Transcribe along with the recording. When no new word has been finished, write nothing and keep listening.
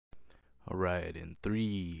All right, in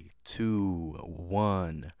three, two,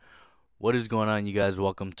 one. What is going on, you guys?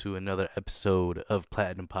 Welcome to another episode of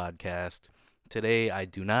Platinum Podcast. Today, I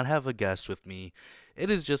do not have a guest with me. It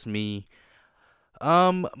is just me.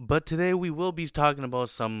 But today we will be talking about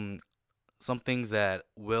some things that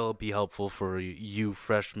will be helpful for you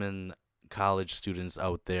freshman college students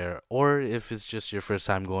out there, or if it's just your first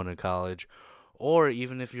time going to college, or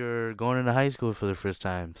even if you're going into high school for the first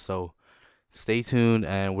time. So stay tuned,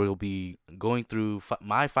 and we'll be going through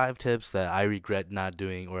my 5 tips that I regret not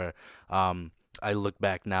doing, or I look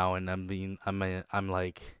back now and I'm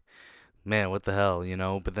like, man, what the hell, you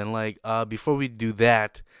know? But then before we do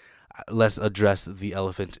that, let's address the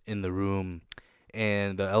elephant in the room.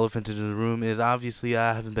 And the elephant in the room is obviously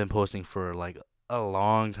I haven't been posting for like a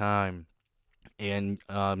long time, and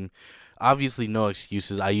obviously no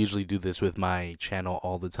excuses. I usually do this with my channel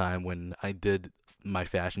all the time when I did my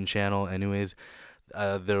fashion channel anyways.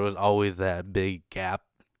 There was always that big gap,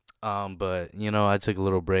 but I took a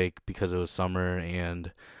little break because it was summer,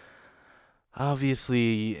 and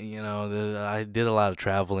obviously I did a lot of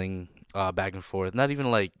traveling, back and forth, not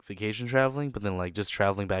even like vacation traveling, but then like just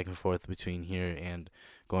traveling back and forth between here and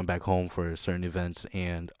going back home for certain events.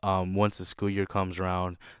 And once the school year comes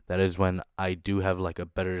around, that is when I do have like a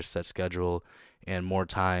better set schedule and more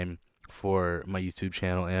time for my YouTube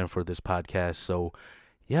channel and for this podcast. So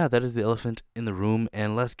yeah, that is the elephant in the room,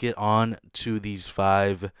 and let's get on to these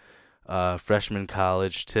 5 freshman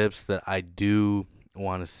college tips that I do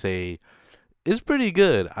want to say is pretty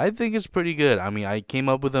good. I think it's pretty good. I mean, I came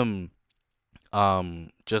up with them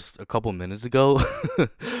just a couple minutes ago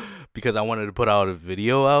because I wanted to put out a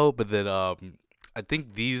video out, but then I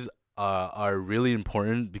think these are really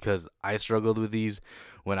important because I struggled with these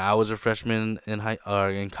when I was a freshman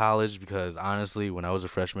in college, because honestly, when I was a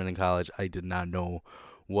freshman in college, I did not know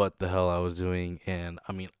what the hell I was doing. And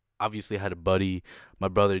I mean, obviously I had a buddy, my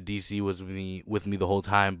brother DC was with me the whole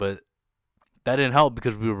time, but that didn't help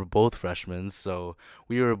because we were both freshmen, so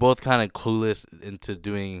we were both kind of clueless into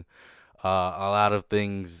doing a lot of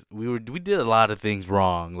things. We did a lot of things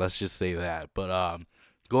wrong. Let's just say that. But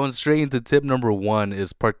going straight into tip number one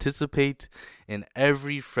is participate in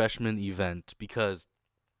every freshman event, because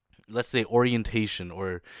let's say orientation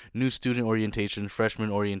or new student orientation, freshman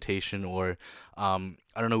orientation, or I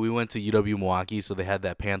don't know. We went to UW Milwaukee, so they had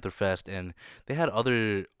that Panther Fest, and they had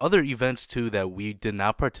other events too that we did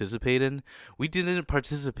not participate in. We didn't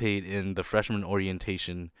participate in the freshman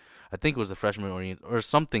orientation. I think it was the freshman orient or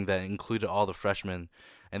something that included all the freshmen,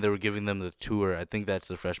 and they were giving them the tour. I think that's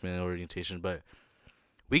the freshman orientation, but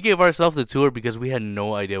we gave ourselves the tour because we had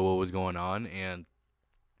no idea what was going on, and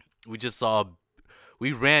we just saw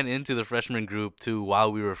we ran into the freshman group too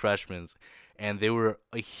while we were freshmen, and they were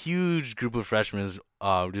a huge group of freshmen,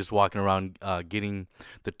 just walking around, getting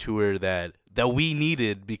the tour that we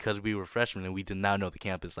needed because we were freshmen and we did not know the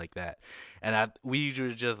campus like that. And we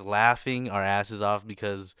were just laughing our asses off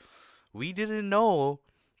because we didn't know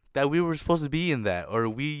that we were supposed to be in that, or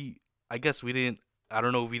I guess we didn't. I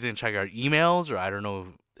don't know if we didn't check our emails, or I don't know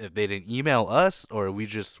if they didn't email us, or we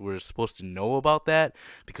just were supposed to know about that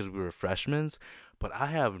because we were freshmen. But I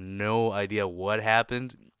have no idea what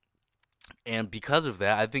happened. And because of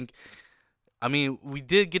that, I mean, we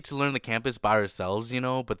did get to learn the campus by ourselves,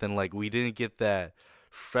 but then like we didn't get that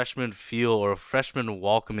freshman feel or freshman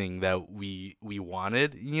welcoming that we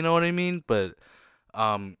wanted, you know what I mean? But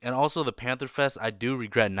and also the Panther Fest, I do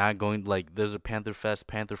regret not going. Like there's a Panther Fest.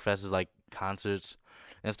 Panther Fest is like concerts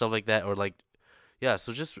and stuff like that, or like yeah,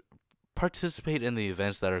 so just participate in the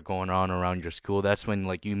events that are going on around your school. That's when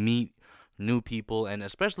like you meet new people, and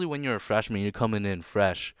especially when you're a freshman, you're coming in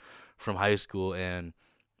fresh from high school, and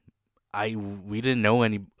we didn't know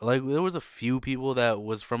any. Like there was a few people that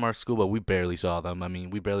was from our school, but we barely saw them. I mean,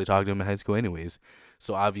 we barely talked to them in high school anyways.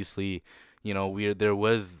 So obviously, we there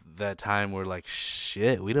was that time where like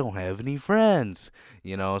shit, we don't have any friends,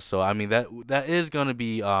 So I mean that is gonna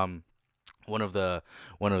be one of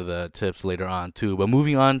the tips later on too. But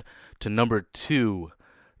moving on to number two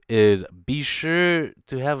is be sure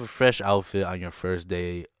to have a fresh outfit on your first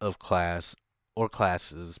day of class or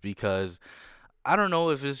classes, because I don't know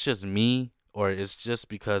if it's just me or it's just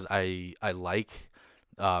because I like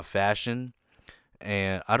fashion,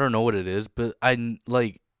 and I don't know what it is, but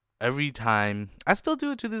like every time I still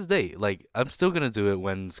do it to this day. Like I'm still gonna do it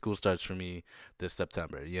when school starts for me this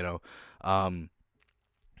September. Um,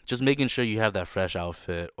 just making sure you have that fresh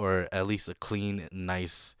outfit, or at least a clean,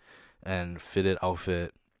 nice, and fitted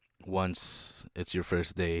outfit once it's your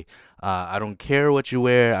first day. I don't care what you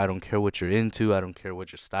wear. I don't care what you're into. I don't care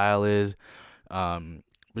what your style is. But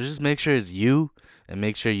just make sure it's you, and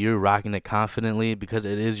make sure you're rocking it confidently because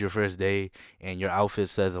it is your first day and your outfit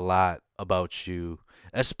says a lot about you,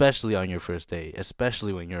 especially on your first day,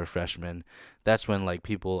 especially when you're a freshman. That's when like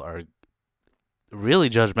people are really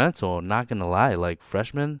judgmental, not gonna lie. Like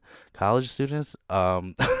freshmen, college students,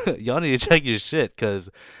 y'all need to check your shit because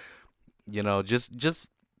just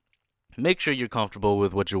make sure you're comfortable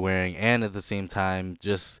with what you're wearing, and at the same time,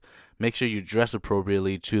 just make sure you dress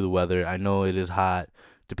appropriately to the weather. I know it is hot,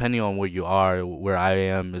 depending on where you are. Where I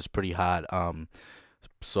am is pretty hot.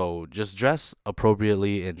 So just dress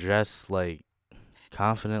appropriately and dress like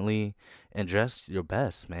confidently and dress your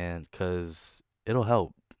best, man, cause it'll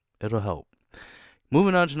help. It'll help.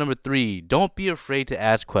 Moving on to number three, don't be afraid to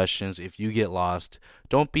ask questions if you get lost.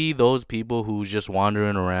 Don't be those people who's just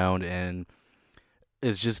wandering around and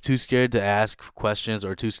is just too scared to ask questions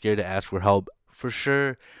or too scared to ask for help. For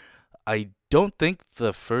sure, I don't think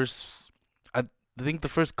I think the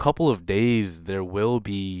first couple of days there will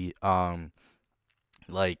be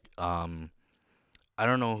like I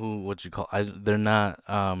don't know who what you call they're not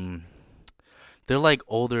they're like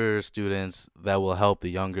older students that will help the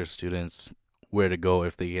younger students where to go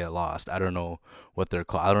if they get lost. I don't know what they're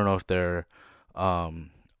called. I don't know if they're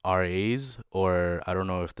um RAs, or I don't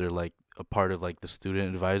know if they're like a part of like the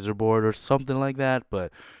student advisor board or something like that,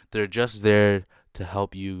 but they're just there to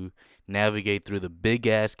help you navigate through the big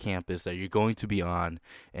ass campus that you're going to be on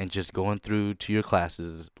and just going through to your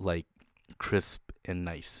classes like crisp and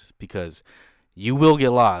nice because you will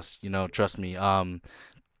get lost, trust me.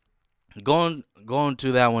 Going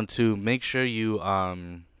to that one too, make sure you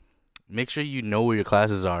know where your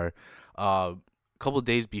classes are. A couple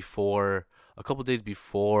days before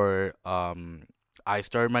I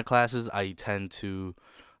started my classes, I tend to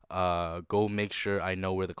go make sure I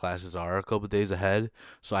know where the classes are a couple days ahead,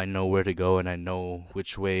 so I know where to go and I know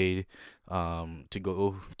which way to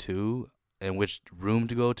go to and which room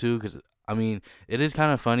to go to. Because I mean, it is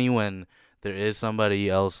kind of funny when there is somebody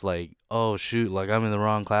else like, oh shoot, like I'm in the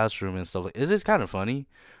wrong classroom and stuff. Like it is kind of funny,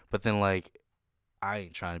 but then like I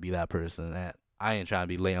ain't trying to be that person. That I ain't trying to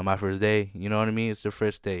be late on my first day. You know what I mean? It's the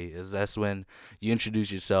first day. That's when you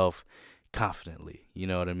introduce yourself confidently. You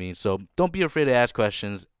know what I mean? So don't be afraid to ask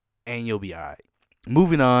questions, and you'll be all right.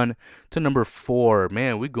 Moving on to number four.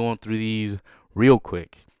 Man, we're going through these real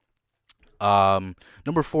quick.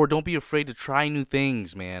 Number four, don't be afraid to try new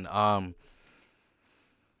things, man.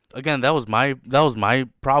 Again, that was my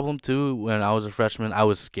problem too when I was a freshman. I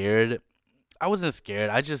was scared. I wasn't scared.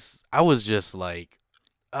 I was just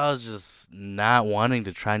not wanting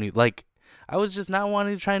to try new like I was just not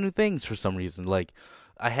wanting to try new things for some reason. Like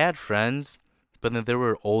I had friends, but then they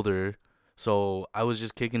were older, so I was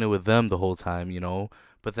just kicking it with them the whole time.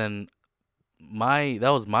 But then my that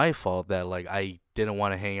was my fault that like I didn't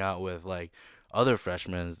want to hang out with like other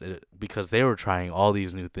freshmen because they were trying all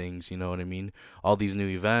these new things, you know what I mean? All these new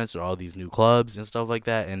events or all these new clubs and stuff like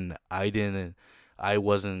that, and I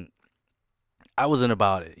wasn't I wasn't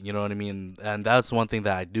about it, you know what I mean? And that's one thing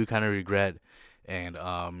that I do kind of regret. And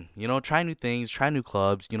try new things, try new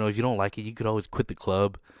clubs. If you don't like it, you could always quit the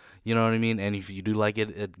club. You know what I mean? And if you do like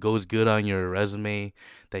it, it goes good on your resume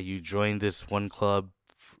that you joined this one club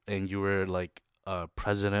and you were like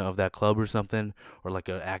president of that club or something, or like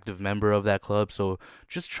an active member of that club. So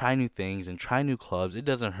just try new things and try new clubs. It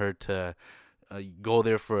doesn't hurt to go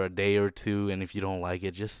there for a day or two, and if you don't like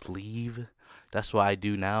it, just leave. That's what I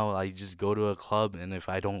do now. I just go to a club, and if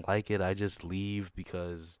I don't like it, I just leave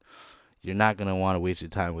because you're not going to want to waste your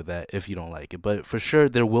time with that if you don't like it. But for sure,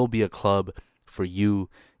 there will be a club for you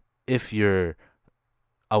if you're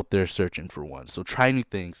out there searching for one. So try new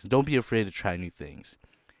things. Don't be afraid to try new things.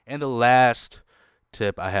 And the last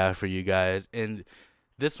tip I have for you guys, and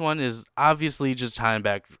this one is obviously just tying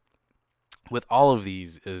back with all of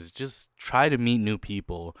these, is just try to meet new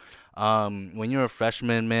people. When you're a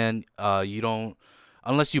freshman, man, you don't,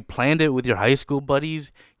 unless you planned it with your high school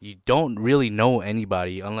buddies, you don't really know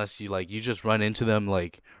anybody unless you just run into them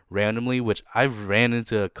like randomly, which I've ran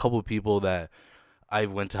into a couple people that I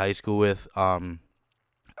went to high school with.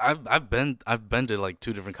 I've been to like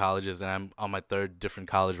two different colleges, and I'm on my third different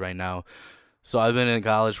college right now. So I've been in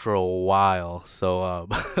college for a while. So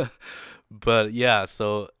but yeah,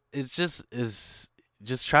 so it's just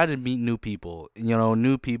try to meet new people.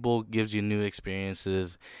 New people gives you new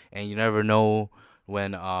experiences, and you never know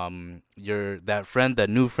when that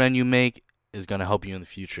new friend you make is gonna help you in the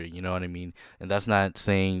future. You know what I mean? And that's not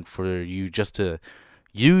saying for you just to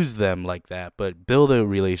use them like that, but build a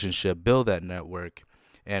relationship, build that network.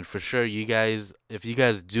 And for sure, if you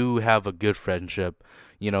guys do have a good friendship,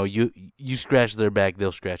 you scratch their back,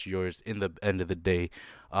 they'll scratch yours in the end of the day.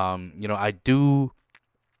 I do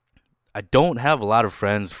I don't have a lot of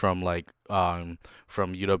friends from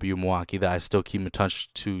UW Milwaukee that I still keep in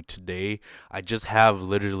touch to today. I just have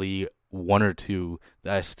literally one or two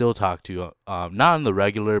that I still talk to. Not on the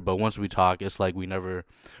regular, but once we talk, it's like we never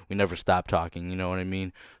stop talking. You know what I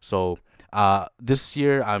mean? So this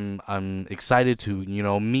year I'm excited to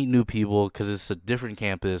meet new people because it's a different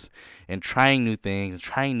campus and trying new things,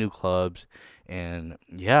 trying new clubs. And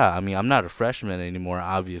yeah, I mean, I'm not a freshman anymore,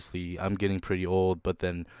 obviously. I'm getting pretty old, but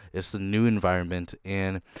then it's a new environment.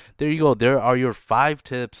 And there you go. There are your 5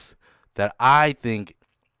 tips that I think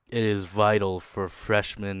it is vital for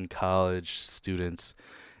freshman college students.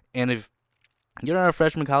 And if you're not a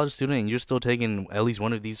freshman college student and you're still taking at least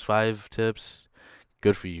one of these 5 tips,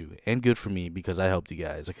 good for you and good for me because I helped you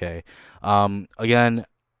guys, okay? Again,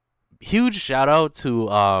 huge shout out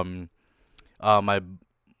to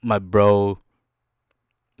my bro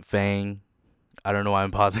Fang. I don't know why I'm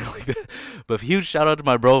pausing like that, but huge shout out to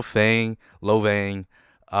my bro Fang, Lo Vang.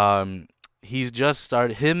 He's just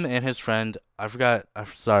started. Him and his friend. I forgot. I'm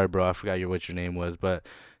sorry, bro. I forgot what your name was, but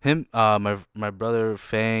him, my brother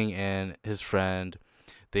Fang and his friend,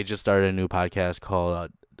 they just started a new podcast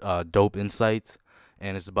called Dope Insights,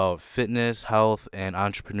 and it's about fitness, health, and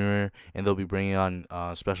entrepreneur. And they'll be bringing on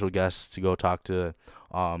special guests to go talk to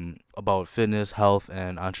about fitness, health,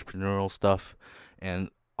 and entrepreneurial stuff, and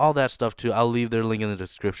all that stuff too. I'll leave their link in the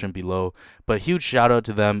description below. But huge shout out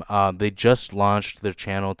to them. They just launched their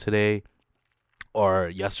channel today or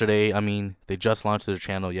yesterday. I mean, they just launched their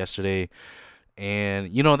channel yesterday.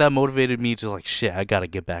 And that motivated me to like shit, I gotta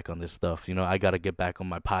get back on this stuff. I gotta get back on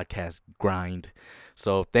my podcast grind.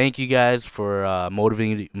 So thank you guys for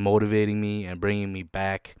motivating me and bringing me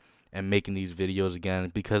back and making these videos again.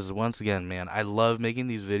 Because once again, man, I love making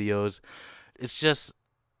these videos. It's just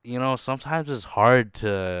sometimes it's hard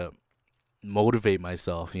to motivate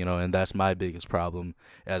myself, and that's my biggest problem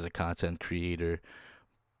as a content creator.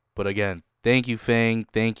 But again, thank you, Fang.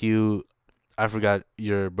 Thank you. I forgot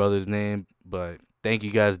your brother's name, but thank you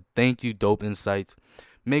guys. Thank you, Dope Insights.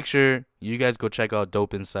 Make sure you guys go check out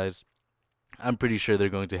Dope Insights. I'm pretty sure they're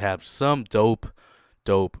going to have some dope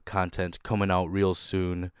content coming out real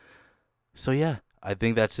soon. So yeah, I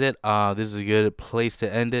think that's it. This is a good place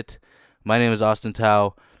to end it. My name is Austin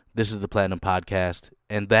Thao. This is the Platinum Podcast,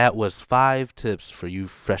 and that was 5 tips for you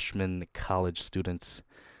freshman college students.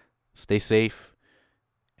 Stay safe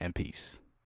and peace.